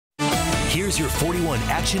Here's your 41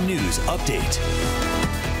 Action News update.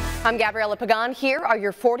 I'm Gabriella Pagan. Here are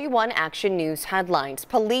your 41 Action News headlines.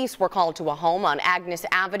 Police were called to a home on Agnes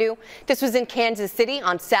Avenue. This was in Kansas City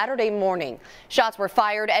on Saturday morning. Shots were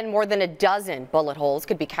fired and more than a dozen bullet holes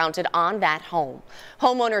could be counted on that home.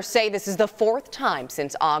 Homeowners say this is the fourth time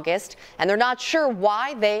since August, and they're not sure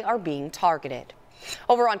why they are being targeted.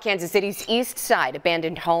 Over on Kansas City's east side,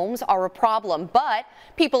 abandoned homes are a problem, but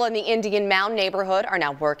people in the Indian Mound neighborhood are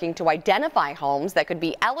now working to identify homes that could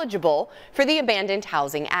be eligible for the Abandoned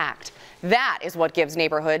Housing Act. That is what gives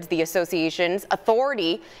neighborhoods the association's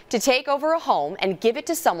authority to take over a home and give it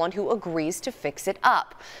to someone who agrees to fix it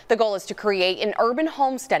up. The goal is to create an urban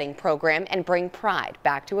homesteading program and bring pride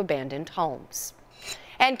back to abandoned homes.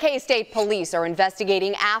 And K-State police are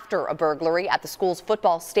investigating after a burglary at the school's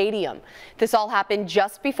football stadium. This all happened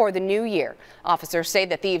just before the new year. Officers say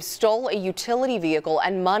the thieves stole a utility vehicle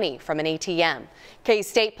and money from an ATM.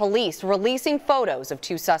 K-State police releasing photos of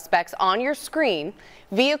two suspects on your screen,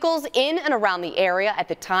 vehicles in and around the area at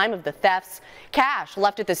the time of the thefts, cash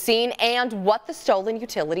left at the scene, and what the stolen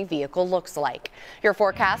utility vehicle looks like. Your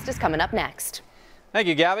forecast is coming up next. Thank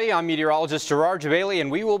you, Gabby. I'm meteorologist Gerard Jabali, and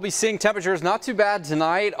we will be seeing temperatures not too bad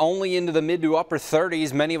tonight, only into the mid to upper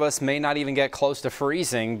 30s. Many of us may not even get close to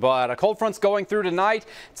freezing, but a cold front's going through tonight.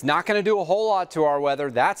 It's not going to do a whole lot to our weather.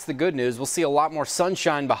 That's the good news. We'll see a lot more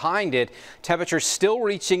sunshine behind it. Temperatures still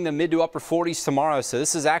reaching the mid to upper 40s tomorrow, so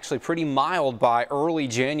this is actually pretty mild by early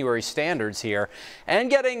January standards here, and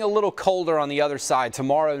getting a little colder on the other side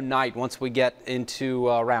tomorrow night. Once we get into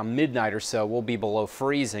around midnight or so, we'll be below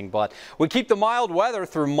freezing, but we keep the mild weather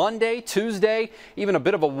through Monday, Tuesday, even a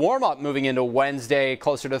bit of a warm-up moving into Wednesday,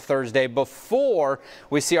 closer to Thursday. Before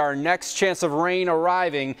we see our next chance of rain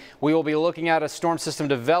arriving, we will be looking at a storm system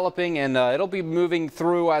developing, and it'll be moving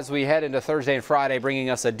through as we head into Thursday and Friday,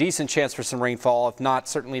 bringing us a decent chance for some rainfall, if not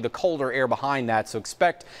certainly the colder air behind that. So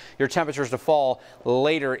expect your temperatures to fall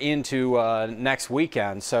later into next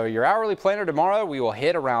weekend. So your hourly planner tomorrow, we will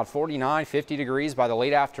hit around 49, 50 degrees by the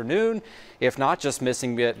late afternoon, if not just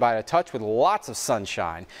missing it by a touch, with lots of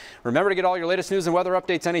sunshine. Remember to get all your latest news and weather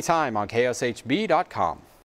updates anytime on KSHB.com.